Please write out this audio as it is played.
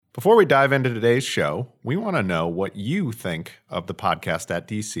Before we dive into today's show, we want to know what you think of the podcast at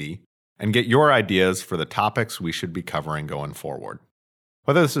DC and get your ideas for the topics we should be covering going forward.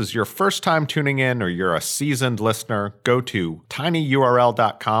 Whether this is your first time tuning in or you're a seasoned listener, go to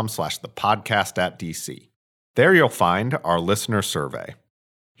tinyurl.com/thepodcastatdc. There you'll find our listener survey.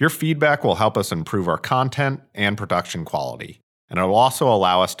 Your feedback will help us improve our content and production quality, and it will also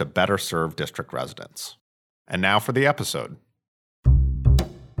allow us to better serve district residents. And now for the episode.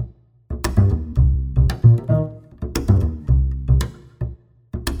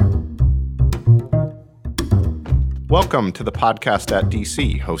 Welcome to the podcast at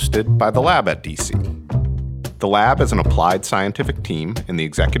DC, hosted by the Lab at DC. The Lab is an applied scientific team in the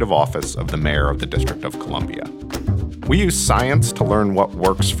executive office of the Mayor of the District of Columbia. We use science to learn what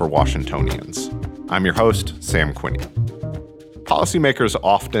works for Washingtonians. I'm your host, Sam Quinney. Policymakers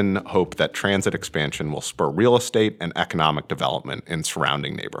often hope that transit expansion will spur real estate and economic development in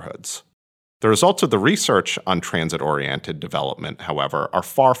surrounding neighborhoods. The results of the research on transit-oriented development, however, are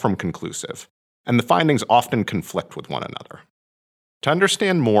far from conclusive, and the findings often conflict with one another. To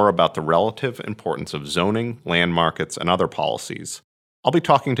understand more about the relative importance of zoning, land markets, and other policies, I'll be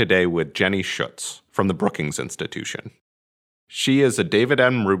talking today with Jenny Schutz from the Brookings Institution. She is a David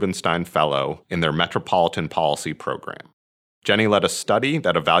M. Rubenstein Fellow in their Metropolitan Policy Program. Jenny led a study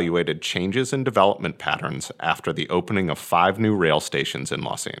that evaluated changes in development patterns after the opening of 5 new rail stations in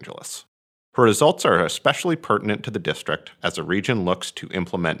Los Angeles. Her results are especially pertinent to the district as the region looks to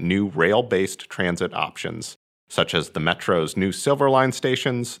implement new rail-based transit options, such as the Metro's new Silver Line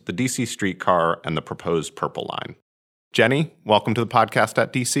stations, the DC streetcar, and the proposed Purple Line. Jenny, welcome to the podcast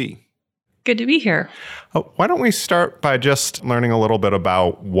at DC. Good to be here. Why don't we start by just learning a little bit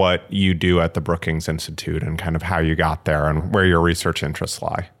about what you do at the Brookings Institute and kind of how you got there and where your research interests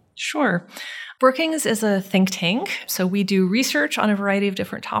lie? Sure. Brookings is a think tank, so we do research on a variety of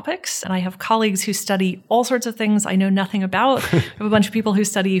different topics, and I have colleagues who study all sorts of things I know nothing about. I have a bunch of people who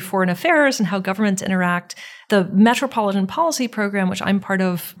study foreign affairs and how governments interact. The Metropolitan Policy Program, which I'm part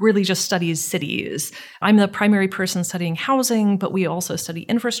of, really just studies cities. I'm the primary person studying housing, but we also study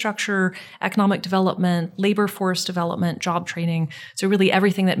infrastructure, economic development, labor force development, job training, so really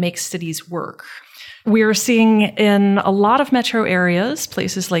everything that makes cities work. We're seeing in a lot of metro areas,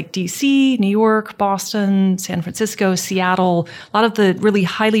 places like DC, New York, Boston, San Francisco, Seattle, a lot of the really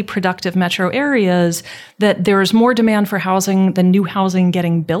highly productive metro areas, that there's more demand for housing than new housing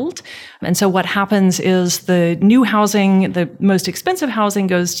getting built. And so what happens is the new housing, the most expensive housing,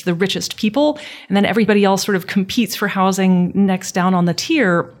 goes to the richest people, and then everybody else sort of competes for housing next down on the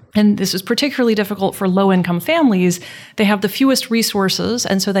tier. And this is particularly difficult for low-income families. They have the fewest resources,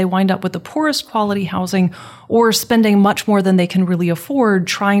 and so they wind up with the poorest quality housing or spending much more than they can really afford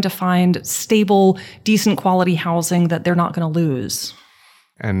trying to find stable, decent quality housing that they're not going to lose.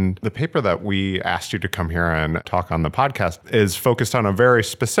 And the paper that we asked you to come here and talk on the podcast is focused on a very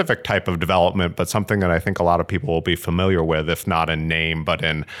specific type of development, but something that I think a lot of people will be familiar with, if not in name, but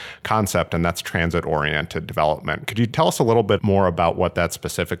in concept, and that's transit-oriented development. Could you tell us a little bit more about what that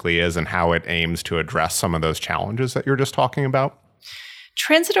specifically is and how it aims to address some of those challenges that you're just talking about?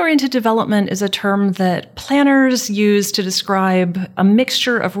 Transit-oriented development is a term that planners use to describe a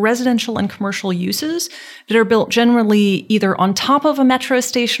mixture of residential and commercial uses that are built generally either on top of a metro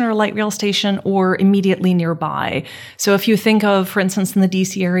station or light rail station or immediately nearby. So if you think of, for instance, in the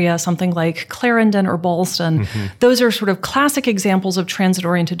DC area, something like Clarendon or Ballston, those are sort of classic examples of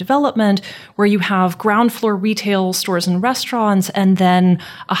transit-oriented development where you have ground floor retail stores and restaurants and then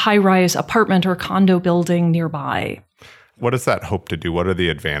a high-rise apartment or condo building nearby. What does that hope to do? What are the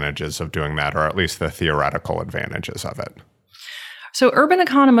advantages of doing that, or at least the theoretical advantages of it? So urban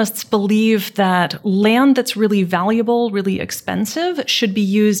economists believe that land that's really valuable, really expensive, should be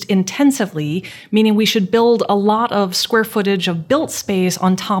used intensively, meaning we should build a lot of square footage of built space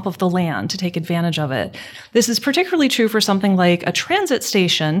on top of the land to take advantage of it. This is particularly true for something like a transit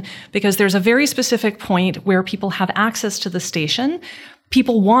station, because there's a very specific point where people have access to the station.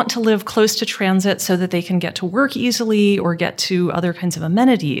 People want to live close to transit so that they can get to work easily or get to other kinds of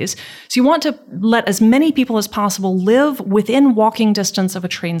amenities. So you want to let as many people as possible live within walking distance of a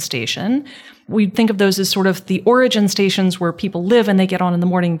train station. We think of those as sort of the origin stations where people live and they get on in the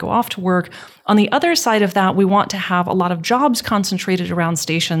morning and go off to work. On the other side of that, we want to have a lot of jobs concentrated around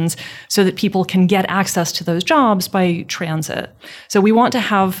stations so that people can get access to those jobs by transit. So we want to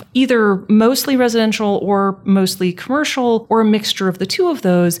have either mostly residential or mostly commercial or a mixture of the two of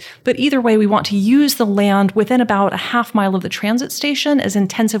those. But either way, we want to use the land within about a half mile of the transit station as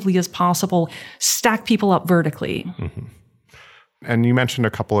intensively as possible, stack people up vertically. Mm-hmm. And you mentioned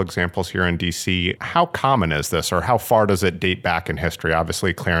a couple examples here in DC. How common is this, or how far does it date back in history?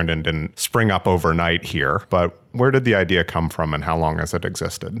 Obviously, Clarendon didn't spring up overnight here, but where did the idea come from and how long has it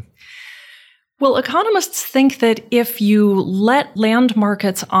existed? Well, economists think that if you let land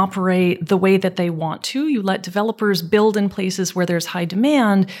markets operate the way that they want to, you let developers build in places where there's high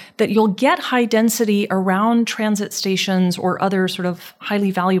demand, that you'll get high density around transit stations or other sort of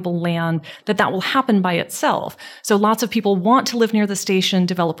highly valuable land, that will happen by itself. So lots of people want to live near the station.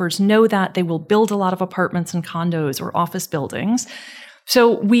 Developers know that. They will build a lot of apartments and condos or office buildings.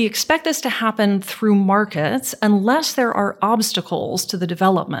 So we expect this to happen through markets unless there are obstacles to the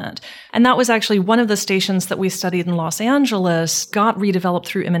development. And that was actually one of the stations that we studied in Los Angeles, got redeveloped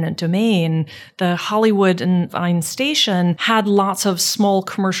through eminent domain. The Hollywood and Vine station had lots of small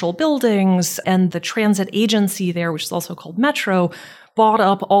commercial buildings, and the transit agency there, which is also called Metro, bought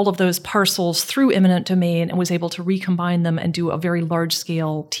up all of those parcels through eminent domain and was able to recombine them and do a very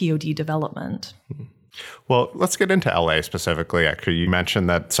large-scale TOD development. Well, let's get into LA specifically. Actually, you mentioned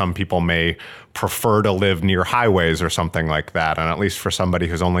that some people may prefer to live near highways or something like that. And at least for somebody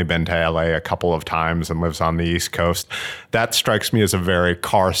who's only been to LA a couple of times and lives on the East Coast, that strikes me as a very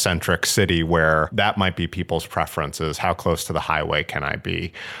car-centric city where that might be people's preferences. How close to the highway can I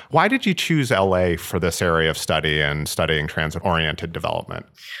be? Why did you choose LA for this area of study and studying transit-oriented development?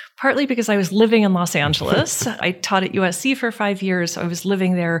 Partly because I was living in Los Angeles. I taught at USC for 5 years. So I was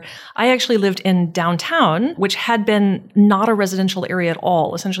living there. I actually lived in downtown, which had been not a residential area at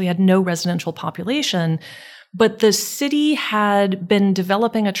all, essentially had no residential population. But the city had been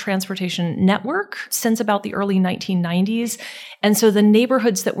developing a transportation network since about the early 1990s. And so the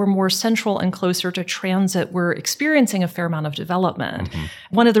neighborhoods that were more central and closer to transit were experiencing a fair amount of development. Mm-hmm.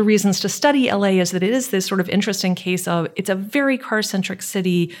 One of the reasons to study LA is that it is this sort of interesting case of it's a very car-centric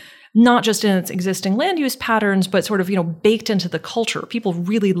city, not just in its existing land use patterns, but sort of, baked into the culture. People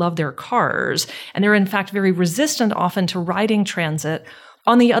really love their cars, and they're in fact very resistant often to riding transit.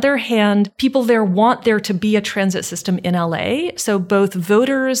 On the other hand, people there want there to be a transit system in LA. So both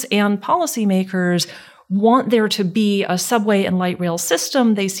voters and policymakers want there to be a subway and light rail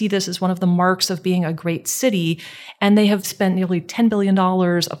system. They see this as one of the marks of being a great city. And they have spent nearly $10 billion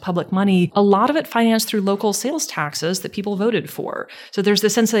of public money, a lot of it financed through local sales taxes that people voted for. So there's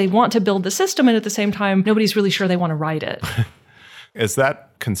this sense that they want to build the system, and at the same time, nobody's really sure they want to ride it. Is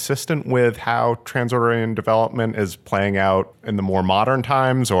that consistent with how transit-oriented development is playing out in the more modern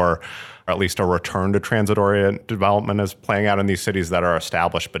times, or at least a return to transit-oriented development is playing out in these cities that are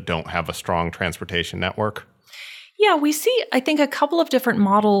established but don't have a strong transportation network? Yeah, we see, I think, a couple of different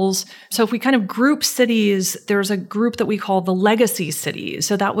models. So if we kind of group cities, there's a group that we call the legacy cities.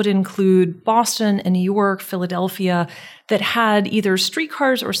 So that would include Boston and New York, Philadelphia, that had either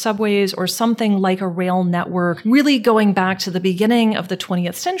streetcars or subways or something like a rail network, really going back to the beginning of the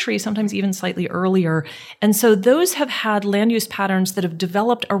 20th century, sometimes even slightly earlier. And so those have had land use patterns that have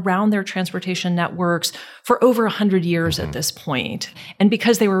developed around their transportation networks for over 100 years at this point. And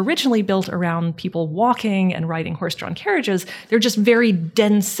because they were originally built around people walking and riding horse-drawn carriages, they're just very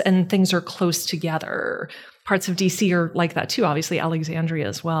dense and things are close together. Parts of DC are like that too, obviously Alexandria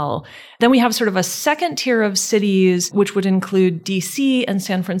as well. Then we have sort of a second tier of cities, which would include DC and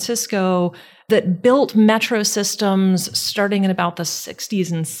San Francisco, that built metro systems starting in about the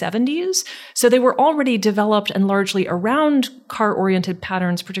 60s and 70s. So they were already developed and largely around car-oriented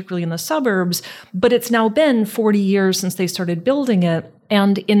patterns, particularly in the suburbs, but it's now been 40 years since they started building it.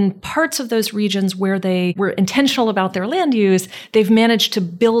 And in parts of those regions where they were intentional about their land use, they've managed to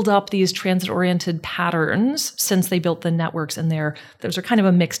build up these transit-oriented patterns since they built the networks in there. Those are kind of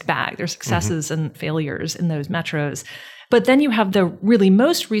a mixed bag. There's successes and failures in those metros. But then you have the really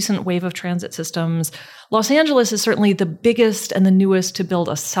most recent wave of transit systems. Los Angeles is certainly the biggest and the newest to build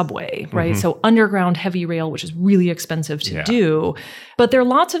a subway, right? So underground heavy rail, which is really expensive to do. But there are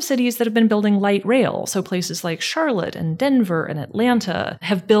lots of cities that have been building light rail. So places like Charlotte and Denver and Atlanta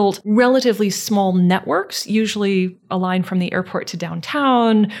have built relatively small networks, usually a line from the airport to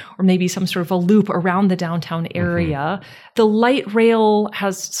downtown, or maybe some sort of a loop around the downtown area. The light rail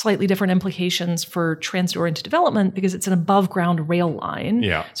has slightly different implications for transit-oriented development because it's an above-ground rail line.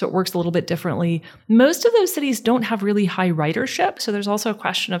 So it works a little bit differently. Most of those cities don't have really high ridership. So there's also a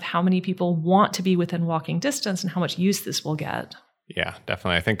question of how many people want to be within walking distance and how much use this will get. Yeah,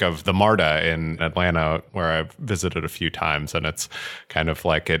 definitely. I think of the MARTA in Atlanta, where I've visited a few times, and it's kind of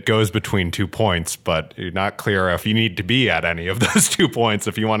like it goes between 2 points, but you're not clear if you need to be at any of those 2 points.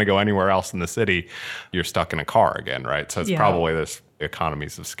 If you want to go anywhere else in the city, you're stuck in a car again, right? So it's probably this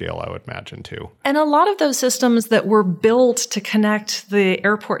economies of scale, I would imagine, too. And a lot of those systems that were built to connect the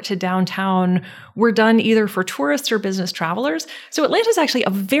airport to downtown were done either for tourists or business travelers. So Atlanta is actually a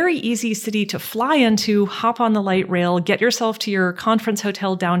very easy city to fly into, hop on the light rail, get yourself to your conference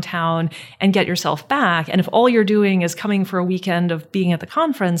hotel downtown, and get yourself back. And if all you're doing is coming for a weekend of being at the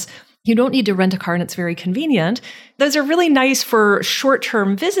conference, you don't need to rent a car, and it's very convenient. Those are really nice for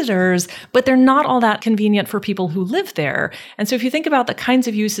short-term visitors, but they're not all that convenient for people who live there. And so if you think about the kinds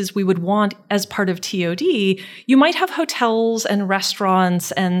of uses we would want as part of TOD, you might have hotels and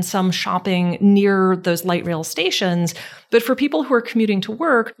restaurants and some shopping near those light rail stations. But for people who are commuting to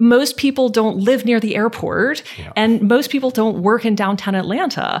work, most people don't live near the airport, and most people don't work in downtown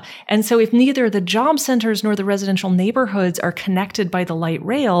Atlanta. And so if neither the job centers nor the residential neighborhoods are connected by the light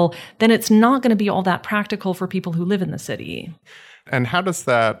rail, then it's not going to be all that practical for people who live in the city. And how does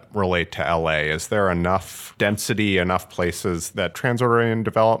that relate to LA? Is there enough density, enough places that transit-oriented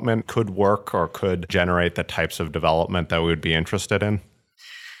development could work or could generate the types of development that we would be interested in?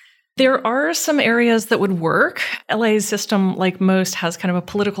 There are some areas that would work. LA's system, like most, has kind of a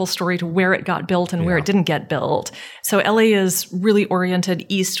political story to where it got built and where it didn't get built. So LA is really oriented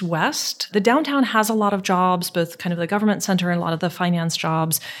east-west. The downtown has a lot of jobs, both kind of the government center and a lot of the finance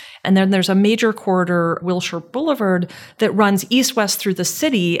jobs. And then there's a major corridor, Wilshire Boulevard, that runs east-west through the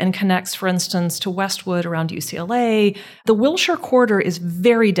city and connects, for instance, to Westwood around UCLA. The Wilshire corridor is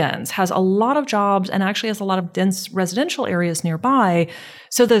very dense, has a lot of jobs, and actually has a lot of dense residential areas nearby.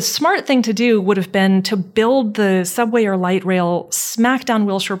 So the smart thing to do would have been to build the subway or light rail smack down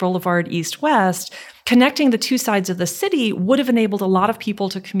Wilshire Boulevard east-west. Connecting the two sides of the city would have enabled a lot of people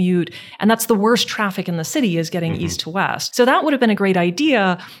to commute, and that's the worst traffic in the city, is getting east to west. So that would have been a great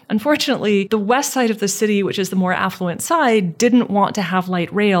idea. Unfortunately, the west side of the city, which is the more affluent side, didn't want to have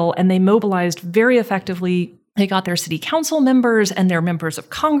light rail, and they mobilized very effectively. They got their city council members and their members of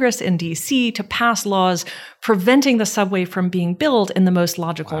Congress in DC to pass laws preventing the subway from being built in the most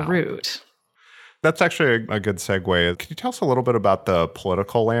logical route. That's actually a good segue. Can you tell us a little bit about the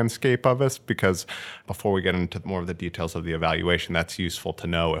political landscape of this? Because before we get into more of the details of the evaluation, that's useful to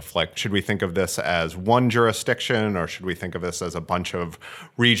know. If, should we think of this as one jurisdiction, or should we think of this as a bunch of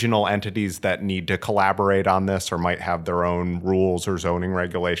regional entities that need to collaborate on this, or might have their own rules or zoning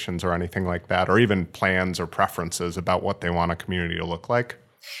regulations or anything like that, or even plans or preferences about what they want a community to look like?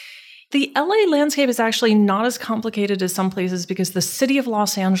 The LA landscape is actually not as complicated as some places because the city of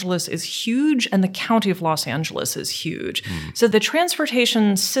Los Angeles is huge and the county of Los Angeles is huge. So the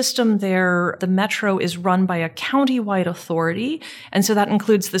transportation system there, the metro, is run by a county-wide authority. And so that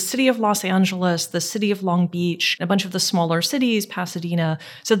includes the city of Los Angeles, the city of Long Beach, a bunch of the smaller cities, Pasadena.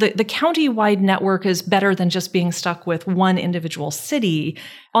 So the county-wide network is better than just being stuck with one individual city.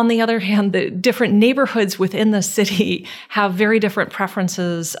 On the other hand, the different neighborhoods within the city have very different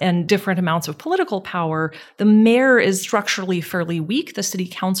preferences and different amounts of political power. The mayor is structurally fairly weak. The city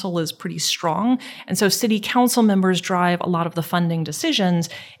council is pretty strong. And so city council members drive a lot of the funding decisions.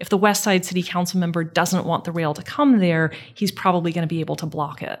 If the West Side city council member doesn't want the rail to come there, he's probably going to be able to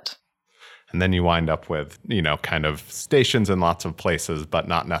block it. And then you wind up with, kind of stations in lots of places, but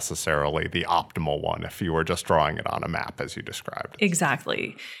not necessarily the optimal one if you were just drawing it on a map as you described.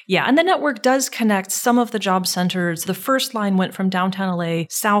 Exactly. Yeah. And the network does connect some of the job centers. The first line went from downtown LA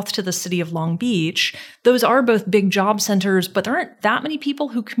south to the city of Long Beach. Those are both big job centers, but there aren't that many people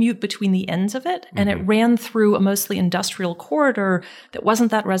who commute between the ends of it. And it ran through a mostly industrial corridor that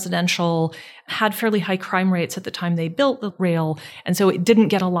wasn't that residential, had fairly high crime rates at the time they built the rail. And so it didn't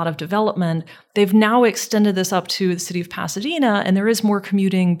get a lot of development. They've now extended this up to the city of Pasadena, and there is more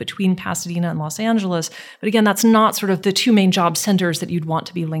commuting between Pasadena and Los Angeles. But again, that's not sort of the two main job centers that you'd want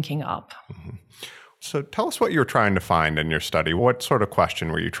to be linking up. So tell us what you were trying to find in your study. What sort of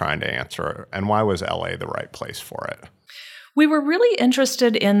question were you trying to answer, and why was LA the right place for it? We were really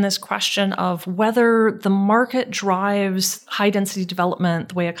interested in this question of whether the market drives high-density development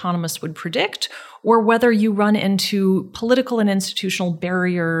the way economists would predict, or whether you run into political and institutional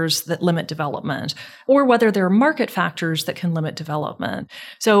barriers that limit development, or whether there are market factors that can limit development.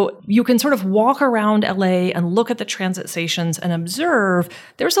 So you can sort of walk around LA and look at the transit stations and observe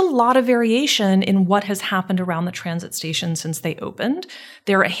there's a lot of variation in what has happened around the transit stations since they opened.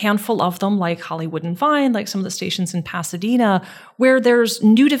 There are a handful of them, like Hollywood and Vine, like some of the stations in Pasadena, where there's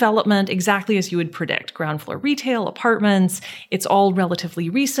new development exactly as you would predict. Ground floor retail, apartments, it's all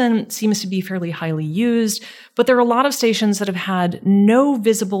relatively recent, seems to be fairly high highly used. But there are a lot of stations that have had no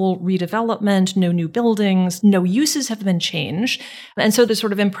visible redevelopment, no new buildings, no uses have been changed. And so the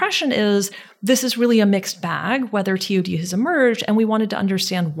sort of impression is this is really a mixed bag, whether TOD has emerged, and we wanted to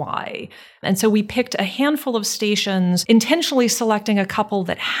understand why. And so we picked a handful of stations, intentionally selecting a couple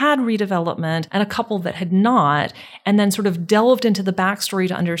that had redevelopment and a couple that had not, and then sort of delved into the backstory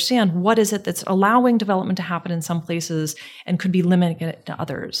to understand what is it that's allowing development to happen in some places and could be limiting it to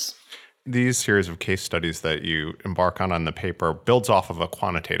others. These series of case studies that you embark on the paper builds off of a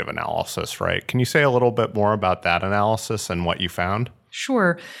quantitative analysis, right? Can you say a little bit more about that analysis and what you found?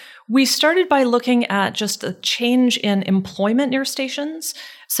 Sure. We started by looking at just a change in employment near stations.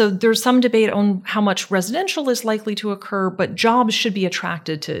 So there's some debate on how much residential is likely to occur, but jobs should be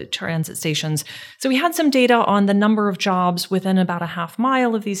attracted to transit stations. So we had some data on the number of jobs within about a half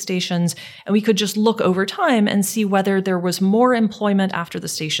mile of these stations, and we could just look over time and see whether there was more employment after the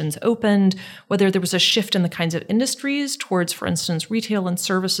stations opened, whether there was a shift in the kinds of industries towards, for instance, retail and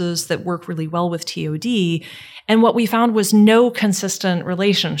services that work really well with TOD. And what we found was no consistent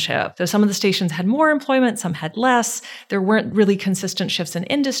relationship. So some of the stations had more employment, some had less. There weren't really consistent shifts in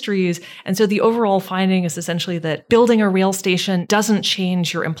industries. And so the overall finding is essentially that building a rail station doesn't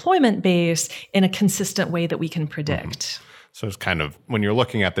change your employment base in a consistent way that we can predict. So it's kind of, when you're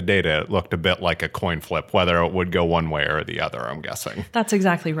looking at the data, it looked a bit like a coin flip, whether it would go one way or the other, I'm guessing. That's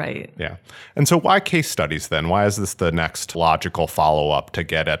exactly right. Yeah. And so why case studies then? Why is this the next logical follow-up to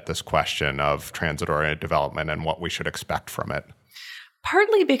get at this question of transit-oriented development and what we should expect from it?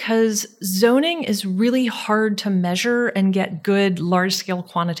 Partly because zoning is really hard to measure and get good large-scale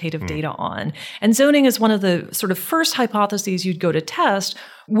quantitative data on. And zoning is one of the sort of first hypotheses you'd go to test.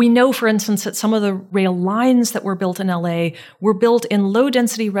 We know, for instance, that some of the rail lines that were built in LA were built in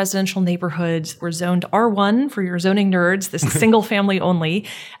low-density residential neighborhoods, were zoned R1 for your zoning nerds, this is single family only.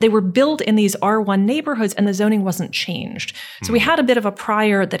 They were built in these R1 neighborhoods and the zoning wasn't changed. So we had a bit of a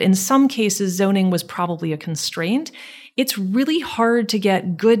prior that in some cases zoning was probably a constraint. It's really hard to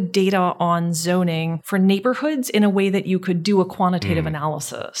get good data on zoning for neighborhoods in a way that you could do a quantitative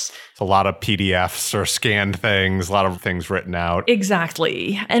analysis. It's a lot of PDFs or scanned things, a lot of things written out.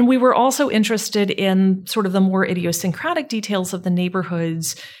 Exactly. And we were also interested in sort of the more idiosyncratic details of the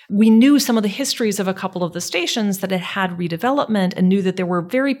neighborhoods. We knew some of the histories of a couple of the stations that had redevelopment and knew that there were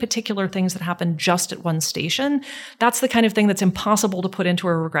very particular things that happened just at one station. That's the kind of thing that's impossible to put into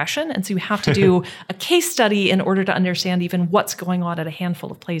a regression. And so you have to do a case study in order to understand even what's going on at a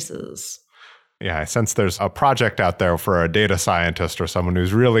handful of places. Yeah, I sense there's a project out there for a data scientist or someone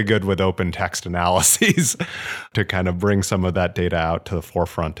who's really good with open text analyses to kind of bring some of that data out to the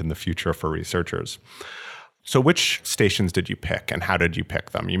forefront in the future for researchers. So which stations did you pick and how did you pick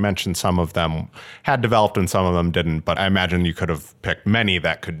them? You mentioned some of them had developed and some of them didn't, but I imagine you could have picked many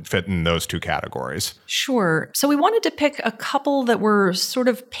that could fit in those two categories. Sure. So we wanted to pick a couple that were sort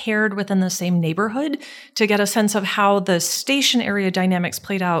of paired within the same neighborhood to get a sense of how the station area dynamics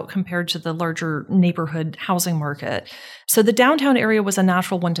played out compared to the larger neighborhood housing market. So the downtown area was a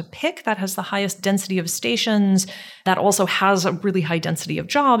natural one to pick. That has the highest density of stations. That also has a really high density of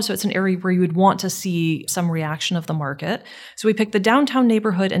jobs. So it's an area where you would want to see some reaction of the market. So we picked the downtown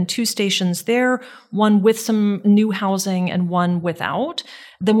neighborhood and two stations there, one with some new housing and one without.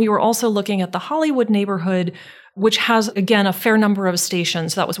 Then we were also looking at the Hollywood neighborhood, which has, again, a fair number of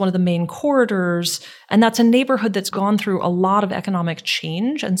stations. That was one of the main corridors. And that's a neighborhood that's gone through a lot of economic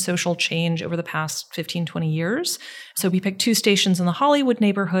change and social change over the past 15, 20 years. So we picked two stations in the Hollywood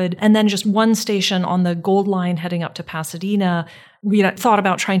neighborhood and then just one station on the Gold Line heading up to Pasadena. We thought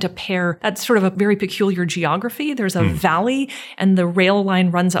about trying to pair, that's sort of a very peculiar geography. There's a valley and the rail line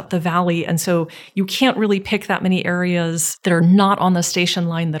runs up the valley. And so you can't really pick that many areas that are not on the station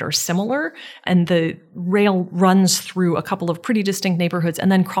line that are similar. And the rail runs through a couple of pretty distinct neighborhoods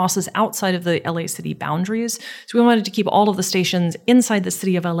and then crosses outside of the LA city boundaries. So we wanted to keep all of the stations inside the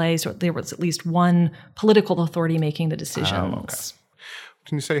city of LA so there was at least one political authority making the decisions. Oh, okay.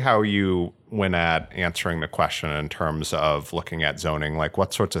 Can you say how you went at answering the question in terms of looking at zoning? Like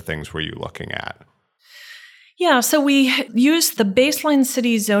what sorts of things were you looking at? Yeah, so we used the baseline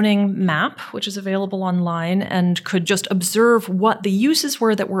city zoning map, which is available online, and could just observe what the uses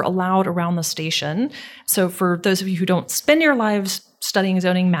were that were allowed around the station. So for those of you who don't spend your lives studying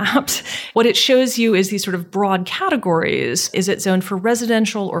zoning maps, what it shows you is these sort of broad categories. Is it zoned for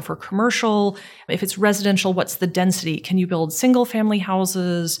residential or for commercial? If it's residential, what's the density? Can you build single family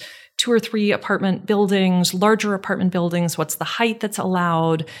houses, 2 or 3 apartment buildings, larger apartment buildings? What's the height that's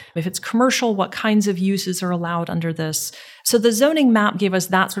allowed? If it's commercial, what kinds of uses are allowed under this? So the zoning map gave us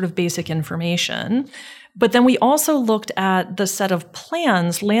that sort of basic information. But then we also looked at the set of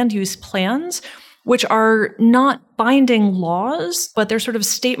plans, land use plans, which are not binding laws, but they're sort of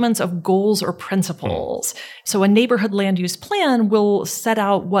statements of goals or principles. So a neighborhood land use plan will set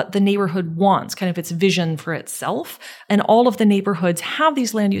out what the neighborhood wants, kind of its vision for itself. And all of the neighborhoods have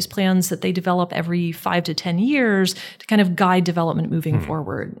these land use plans that they develop every 5 to 10 years to kind of guide development moving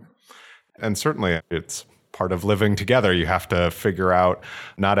forward. And certainly it's part of living together. You have to figure out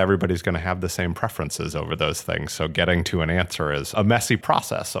not everybody's going to have the same preferences over those things. So getting to an answer is a messy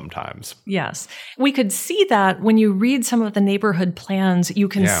process sometimes. Yes. We could see that when you read some of the neighborhood plans, you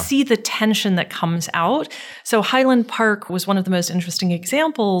can see the tension that comes out. So Highland Park was one of the most interesting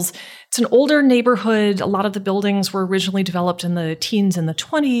examples. It's an older neighborhood. A lot of the buildings were originally developed in the teens and the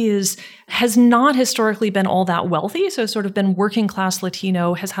 20s, has not historically been all that wealthy. So sort of been working class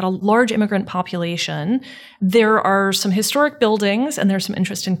Latino, has had a large immigrant population. There are some historic buildings, and there's some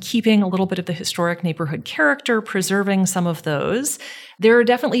interest in keeping a little bit of the historic neighborhood character, preserving some of those. There are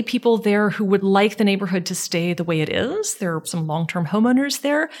definitely people there who would like the neighborhood to stay the way it is. There are some long-term homeowners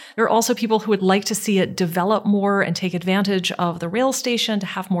there. There are also people who would like to see it develop more and take advantage of the rail station to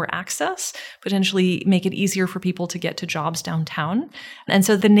have more access, potentially make it easier for people to get to jobs downtown. And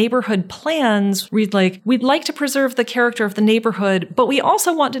so the neighborhood plans read like, we'd like to preserve the character of the neighborhood, but we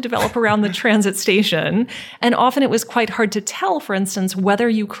also want to develop around the transit station. And often it was quite hard to tell, for instance, whether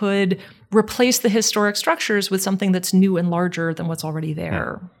you could replace the historic structures with something that's new and larger than what's already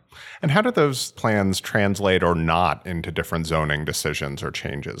there. And how do those plans translate or not into different zoning decisions or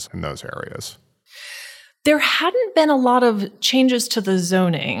changes in those areas? There hadn't been a lot of changes to the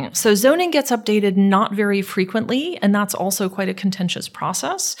zoning. So zoning gets updated not very frequently, and that's also quite a contentious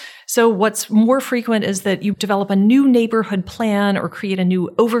process. So what's more frequent is that you develop a new neighborhood plan or create a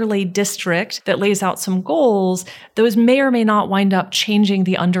new overlay district that lays out some goals. Those may or may not wind up changing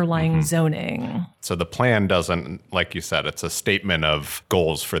the underlying zoning. So the plan doesn't, like you said, it's a statement of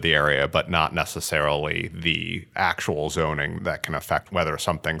goals for the area, but not necessarily the actual zoning that can affect whether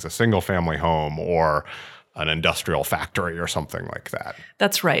something's a single family home or an industrial factory or something like that.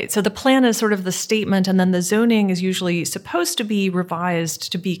 That's right. So the plan is sort of the statement, and then the zoning is usually supposed to be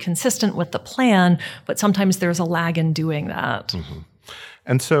revised to be consistent with the plan, but sometimes there's a lag in doing that.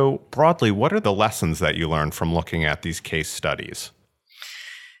 And so broadly, what are the lessons that you learned from looking at these case studies?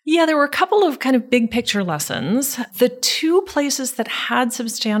 Yeah, there were a couple of kind of big picture lessons. The two places that had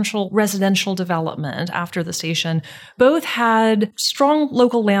substantial residential development after the station both had strong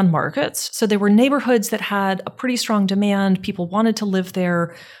local land markets. So there were neighborhoods that had a pretty strong demand. People wanted to live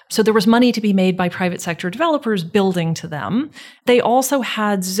there. So there was money to be made by private sector developers building to them. They also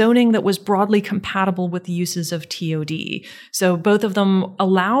had zoning that was broadly compatible with the uses of TOD. So both of them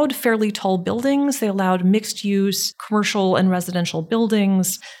allowed fairly tall buildings. They allowed mixed use commercial and residential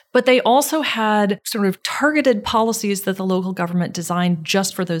buildings. But they also had sort of targeted policies that the local government designed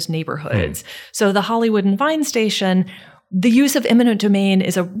just for those neighborhoods. So the Hollywood and Vine Station, the use of eminent domain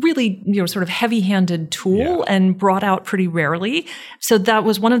is a really, sort of heavy-handed tool and brought out pretty rarely. So that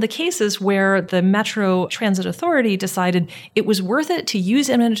was one of the cases where the Metro Transit Authority decided it was worth it to use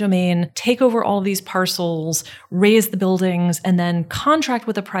eminent domain, take over all of these parcels, raise the buildings, and then contract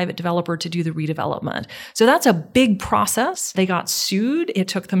with a private developer to do the redevelopment. So that's a big process. They got sued. It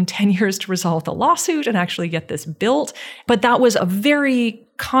took them 10 years to resolve the lawsuit and actually get this built. But that was a very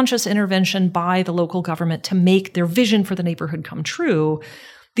conscious intervention by the local government to make their vision for the neighborhood come true.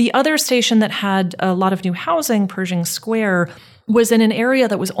 The other station that had a lot of new housing, Pershing Square, was in an area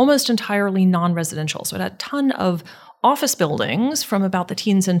that was almost entirely non-residential. So it had a ton of office buildings from about the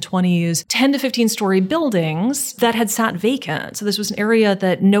teens and 20s, 10 to 15-story buildings that had sat vacant. So this was an area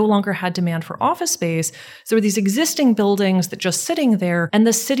that no longer had demand for office space. So there were these existing buildings that just sitting there, and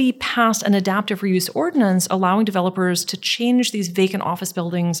the city passed an adaptive reuse ordinance allowing developers to change these vacant office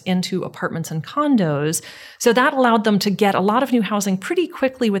buildings into apartments and condos. So that allowed them to get a lot of new housing pretty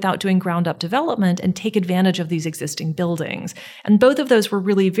quickly without doing ground-up development and take advantage of these existing buildings. And both of those were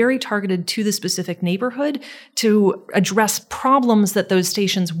really very targeted to the specific neighborhood to address problems that those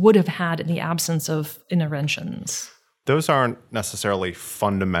stations would have had in the absence of interventions. Those aren't necessarily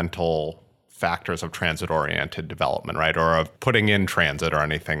fundamental factors of transit-oriented development, right? Or of putting in transit or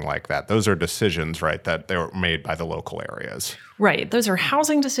anything like that. Those are decisions, right, that they were made by the local areas. Right. Those are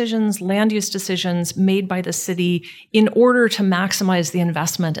housing decisions, land use decisions made by the city in order to maximize the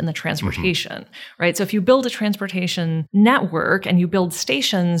investment in the transportation, right? So if you build a transportation network and you build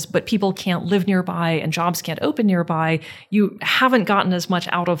stations, but people can't live nearby and jobs can't open nearby, you haven't gotten as much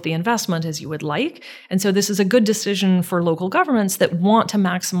out of the investment as you would like. And so this is a good decision for local governments that want to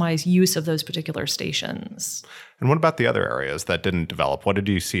maximize use of those particular stations. And what about the other areas that didn't develop? What did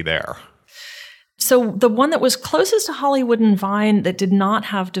you see there? So the one that was closest to Hollywood and Vine that did not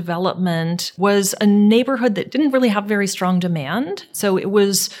have development was a neighborhood that didn't really have very strong demand. So it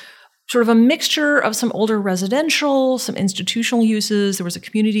was sort of a mixture of some older residential, some institutional uses. There was a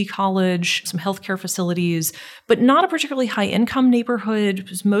community college, some healthcare facilities, but not a particularly high-income neighborhood. It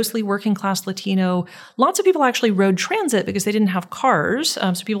was mostly working-class Latino. Lots of people actually rode transit because they didn't have cars.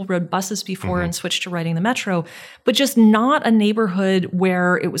 So people rode buses before and switched to riding the metro, but just not a neighborhood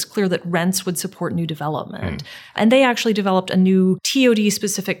where it was clear that rents would support new development. And they actually developed a new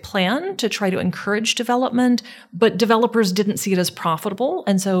TOD-specific plan to try to encourage development, but developers didn't see it as profitable,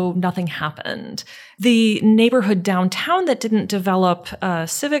 and so nothing happened. The neighborhood downtown that didn't develop a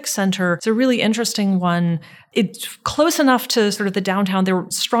civic center, it's a really interesting one. It's close enough to sort of the downtown. There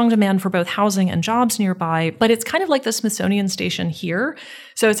was strong demand for both housing and jobs nearby, but it's kind of like the Smithsonian Station here.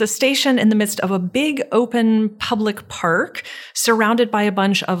 So it's a station in the midst of a big open public park surrounded by a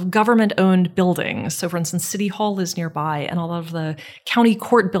bunch of government-owned buildings. So for instance, City Hall is nearby and a lot of the county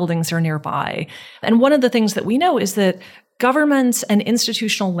court buildings are nearby. And one of the things that we know is that governments and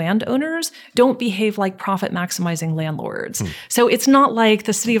institutional landowners don't behave like profit-maximizing landlords. So it's not like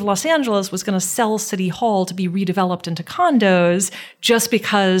the city of Los Angeles was going to sell City Hall to be redeveloped into condos just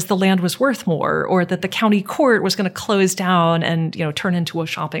because the land was worth more, or that the county court was going to close down and, turn into a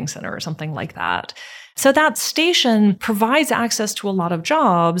shopping center or something like that. So that station provides access to a lot of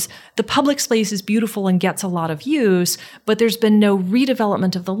jobs. The public space is beautiful and gets a lot of use, but there's been no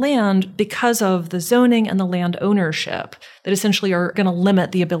redevelopment of the land because of the zoning and the land ownership that essentially are going to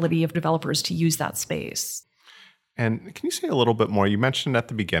limit the ability of developers to use that space. And can you say a little bit more? You mentioned at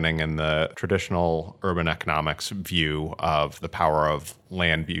the beginning in the traditional urban economics view of the power of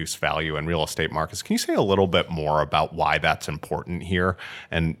land use value in real estate markets. Can you say a little bit more about why that's important here?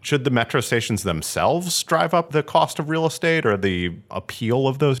 And should the metro stations themselves drive up the cost of real estate or the appeal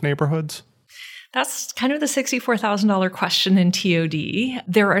of those neighborhoods? That's kind of the $64,000 question in TOD.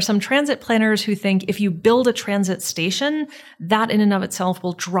 There are some transit planners who think if you build a transit station, that in and of itself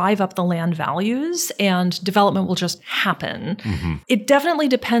will drive up the land values and development will just happen. It definitely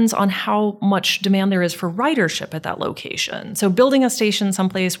depends on how much demand there is for ridership at that location. So building a station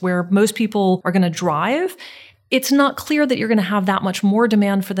someplace where most people are going to drive, it's not clear that you're going to have that much more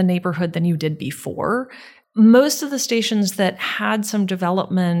demand for the neighborhood than you did before. Most of the stations that had some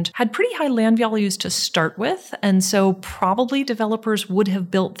development had pretty high land values to start with, and so probably developers would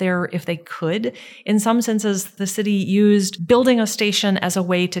have built there if they could. In some senses, the city used building a station as a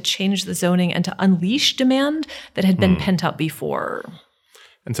way to change the zoning and to unleash demand that had been pent up before.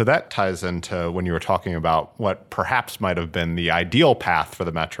 And so that ties into when you were talking about what perhaps might have been the ideal path for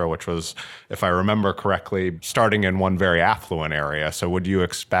the metro, which was, if I remember correctly, starting in one very affluent area. So would you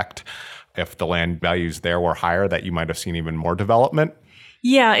expect, if the land values there were higher, that you might have seen even more development?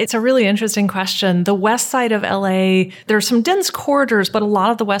 Yeah, it's a really interesting question. The west side of LA, there's some dense corridors, but a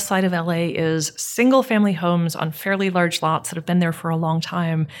lot of the west side of LA is single-family homes on fairly large lots that have been there for a long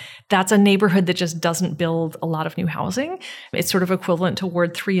time. That's a neighborhood that just doesn't build a lot of new housing. It's sort of equivalent to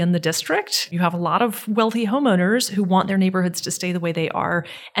Ward 3 in the district. You have a lot of wealthy homeowners who want their neighborhoods to stay the way they are,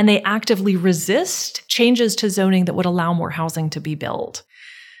 and they actively resist changes to zoning that would allow more housing to be built.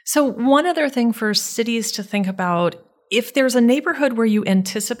 So one other thing for cities to think about, if there's a neighborhood where you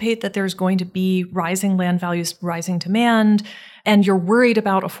anticipate that there's going to be rising land values, rising demand, and you're worried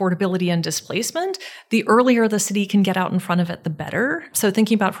about affordability and displacement, the earlier the city can get out in front of it, the better. So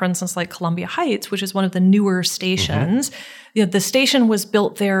thinking about, for instance, like Columbia Heights, which is one of the newer stations, the station was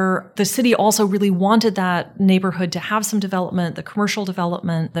built there. The city also really wanted that neighborhood to have some development, the commercial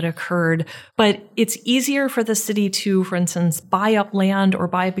development that occurred. But it's easier for the city to, for instance, buy up land or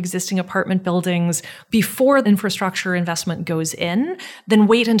buy up existing apartment buildings before the infrastructure investment goes in than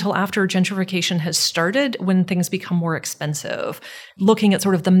wait until after gentrification has started when things become more expensive. Looking at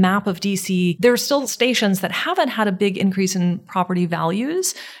sort of the map of DC, there are still stations that haven't had a big increase in property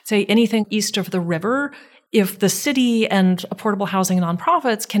values. Say anything east of the river, if the city and affordable housing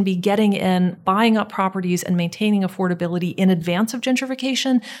nonprofits can be getting in, buying up properties and maintaining affordability in advance of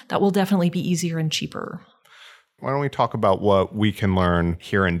gentrification, that will definitely be easier and cheaper. Why don't we talk about what we can learn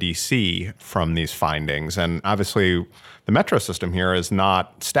here in DC from these findings? And obviously, the metro system here is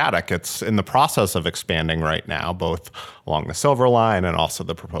not static. It's in the process of expanding right now, both along the Silver Line and also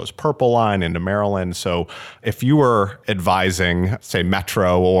the proposed Purple Line into Maryland. So if you were advising, say,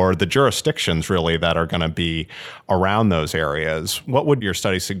 Metro or the jurisdictions really that are going to be around those areas, what would your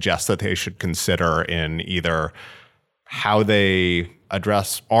study suggest that they should consider in either how they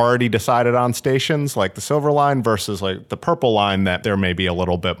address already decided on stations like the Silver Line versus like the Purple Line, that there may be a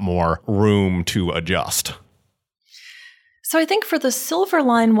little bit more room to adjust? So I think for the Silver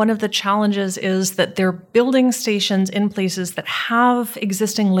Line, one of the challenges is that they're building stations in places that have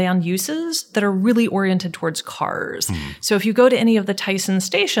existing land uses that are really oriented towards cars. So if you go to any of the Tyson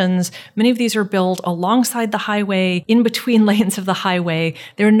stations, many of these are built alongside the highway, in between lanes of the highway.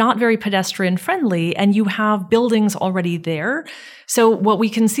 They're not very pedestrian friendly, and you have buildings already there. So what we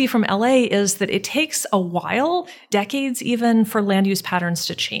can see from LA is that it takes a while, decades even, for land use patterns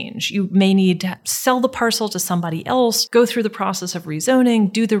to change. You may need to sell the parcel to somebody else, go through the process of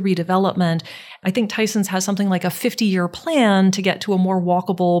rezoning, do the redevelopment. I think Tyson's has something like a 50-year plan to get to a more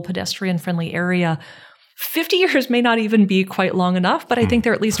walkable, pedestrian-friendly area. 50 years may not even be quite long enough, but I think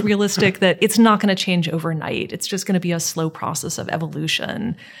they're at least realistic that it's not going to change overnight. It's just going to be a slow process of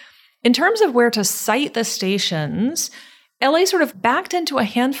evolution. In terms of where to site the stations, LA sort of backed into a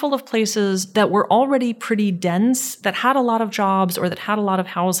handful of places that were already pretty dense, that had a lot of jobs or that had a lot of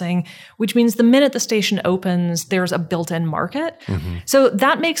housing, which means the minute the station opens, there's a built-in market. So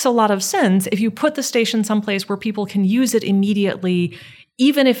that makes a lot of sense. If you put the station someplace where people can use it immediately,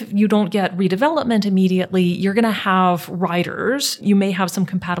 even if you don't get redevelopment immediately, you're going to have riders. You may have some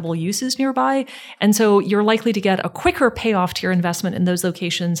compatible uses nearby. And so you're likely to get a quicker payoff to your investment in those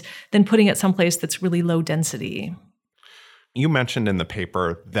locations than putting it someplace that's really low density. You mentioned in the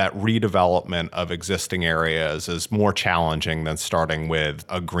paper that redevelopment of existing areas is more challenging than starting with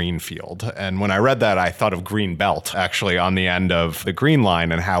a green field. And when I read that, I thought of Green Belt, actually, on the end of the Green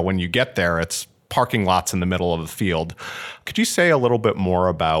Line, and how when you get there, it's parking lots in the middle of the field. Could you say a little bit more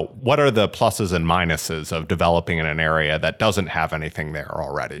about what are the pluses and minuses of developing in an area that doesn't have anything there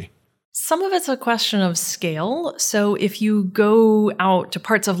already? Some of it's a question of scale. So if you go out to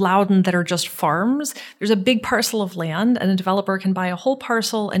parts of Loudoun that are just farms, there's a big parcel of land and a developer can buy a whole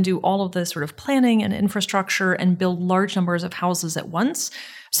parcel and do all of this sort of planning and infrastructure and build large numbers of houses at once.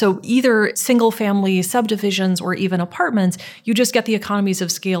 So either single family subdivisions or even apartments, you just get the economies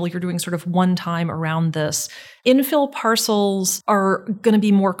of scale. You're doing sort of one time around this. Infill parcels are going to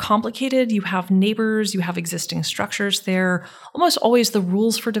be more complicated. You have neighbors, you have existing structures there. Almost always the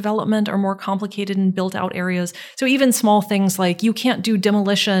rules for development are more complicated in built out areas. So even small things like you can't do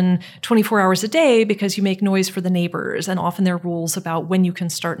demolition 24 hours a day because you make noise for the neighbors. And often there are rules about when you can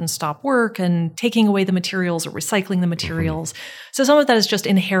start and stop work and taking away the materials or recycling the materials. So some of that is just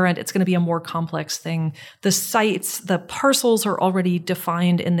inherent. It's going to be a more complex thing. The sites, the parcels are already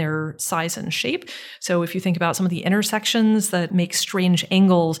defined in their size and shape. So if you think about some of the intersections that make strange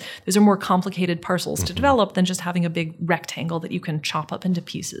angles, those are more complicated parcels to develop than just having a big rectangle that you can chop up into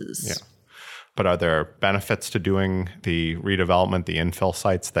pieces. Yeah. But are there benefits to doing the redevelopment, the infill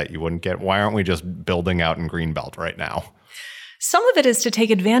sites that you wouldn't get? Why aren't we just building out in Greenbelt right now? Some of it is to take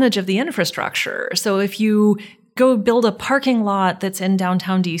advantage of the infrastructure. So if you go build a parking lot that's in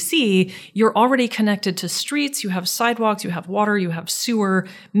downtown DC, you're already connected to streets, you have sidewalks, you have water, you have sewer.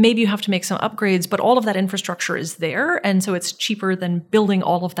 Maybe you have to make some upgrades, but all of that infrastructure is there. And so it's cheaper than building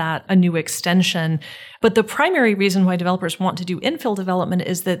all of that, a new extension. But the primary reason why developers want to do infill development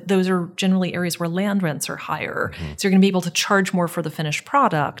is that those are generally areas where land rents are higher. So you're going to be able to charge more for the finished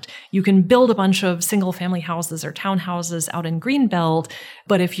product. You can build a bunch of single family houses or townhouses out in Greenbelt.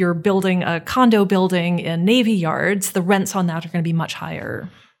 But if you're building a condo building in Navy Yards, the rents on that are going to be much higher.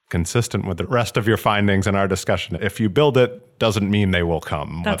 Consistent with the rest of your findings in our discussion. If you build it, doesn't mean they will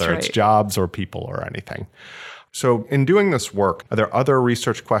come, That's whether right. it's jobs or people or anything. So in doing this work, are there other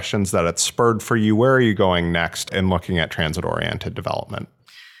research questions that it's spurred for you? Where are you going next in looking at transit-oriented development?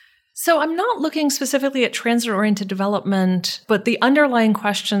 So I'm not looking specifically at transit-oriented development, but the underlying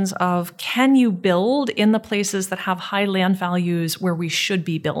questions of can you build in the places that have high land values where we should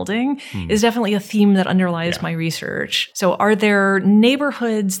be building is definitely a theme that underlies my research. So are there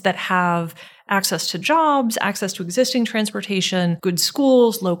neighborhoods that have access to jobs, access to existing transportation, good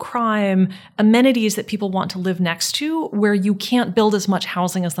schools, low crime, amenities that people want to live next to where you can't build as much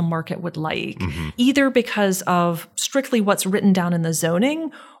housing as the market would like, either because of strictly what's written down in the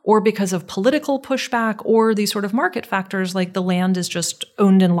zoning or because of political pushback or these sort of market factors like the land is just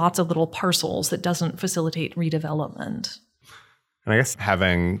owned in lots of little parcels that doesn't facilitate redevelopment. And I guess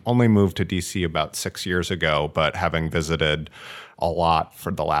having only moved to DC about 6 years ago, but having visited a lot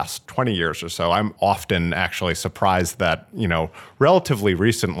for the last 20 years or so, I'm often actually surprised that, relatively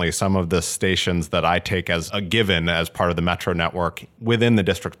recently, some of the stations that I take as a given as part of the metro network within the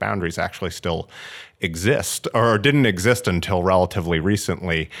district boundaries actually still exist or didn't exist until relatively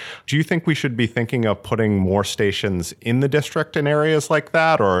recently. Do you think we should be thinking of putting more stations in the district in areas like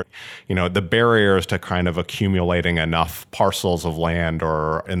that? Or, the barriers to kind of accumulating enough parcels of land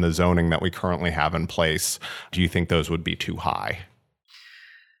or in the zoning that we currently have in place, do you think those would be too high?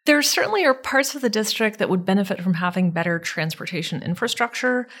 There certainly are parts of the district that would benefit from having better transportation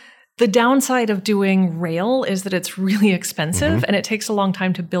infrastructure. The downside of doing rail is that it's really expensive and it takes a long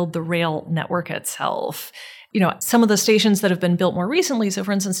time to build the rail network itself. Some of the stations that have been built more recently, so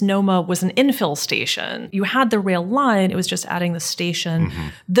for instance, Noma was an infill station. You had the rail line, it was just adding the station.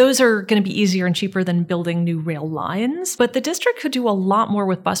 Those are going to be easier and cheaper than building new rail lines. But the district could do a lot more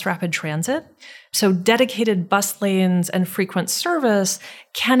with bus rapid transit. So dedicated bus lanes and frequent service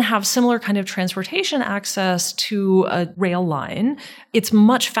can have similar kind of transportation access to a rail line. It's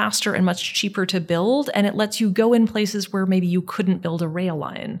much faster and much cheaper to build, and it lets you go in places where maybe you couldn't build a rail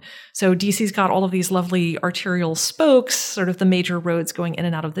line. So DC's got all of these lovely arterial spokes, sort of the major roads going in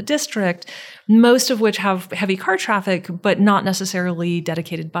and out of the district, most of which have heavy car traffic, but not necessarily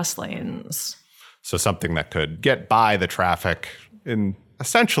dedicated bus lanes. So something that could get by the traffic in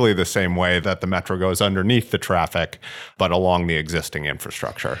essentially the same way that the metro goes underneath the traffic, but along the existing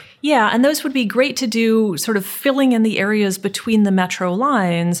infrastructure. Yeah, and those would be great to do sort of filling in the areas between the metro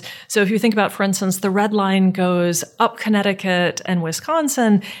lines. So if you think about, for instance, the Red Line goes up Connecticut and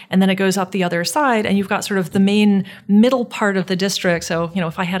Wisconsin, and then it goes up the other side, and you've got sort of the main middle part of the district. So,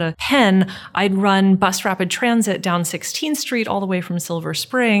 if I had a pen, I'd run bus rapid transit down 16th Street all the way from Silver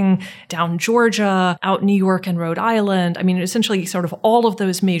Spring, down Georgia, out New York and Rhode Island. I mean, essentially sort of all of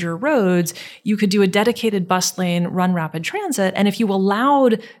those major roads, you could do a dedicated bus lane, run rapid transit. And if you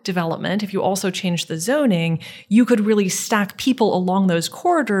allowed development, if you also changed the zoning, you could really stack people along those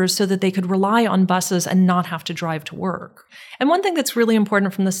corridors so that they could rely on buses and not have to drive to work. And one thing that's really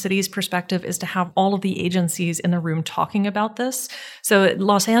important from the city's perspective is to have all of the agencies in the room talking about this. So at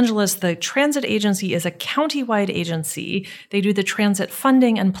Los Angeles, the transit agency is a county-wide agency. They do the transit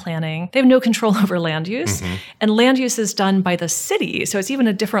funding and planning. They have no control over land use. And land use is done by the city. So it's even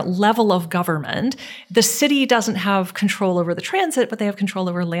a different level of government. The city doesn't have control over the transit, but they have control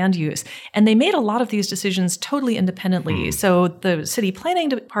over land use. And they made a lot of these decisions totally independently. So the city planning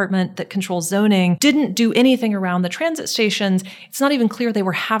department that controls zoning didn't do anything around the transit stations. It's not even clear they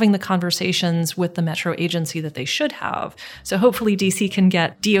were having the conversations with the metro agency that they should have. So hopefully DC can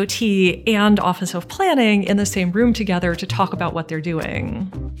get DOT and Office of Planning in the same room together to talk about what they're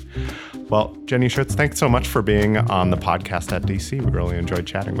doing. Well, Jenny Schuetz, thanks so much for being on the podcast at DC. We really enjoyed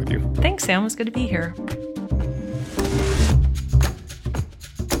chatting with you. Thanks, Sam. It was good to be here.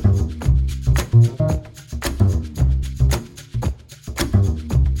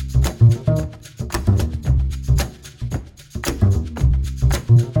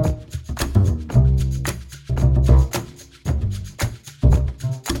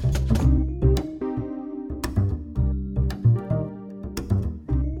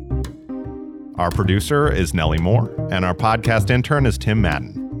 Our producer is Nellie Moore, and our podcast intern is Tim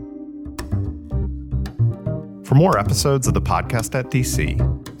Madden. For more episodes of the Podcast at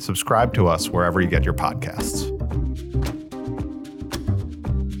DC, subscribe to us wherever you get your podcasts.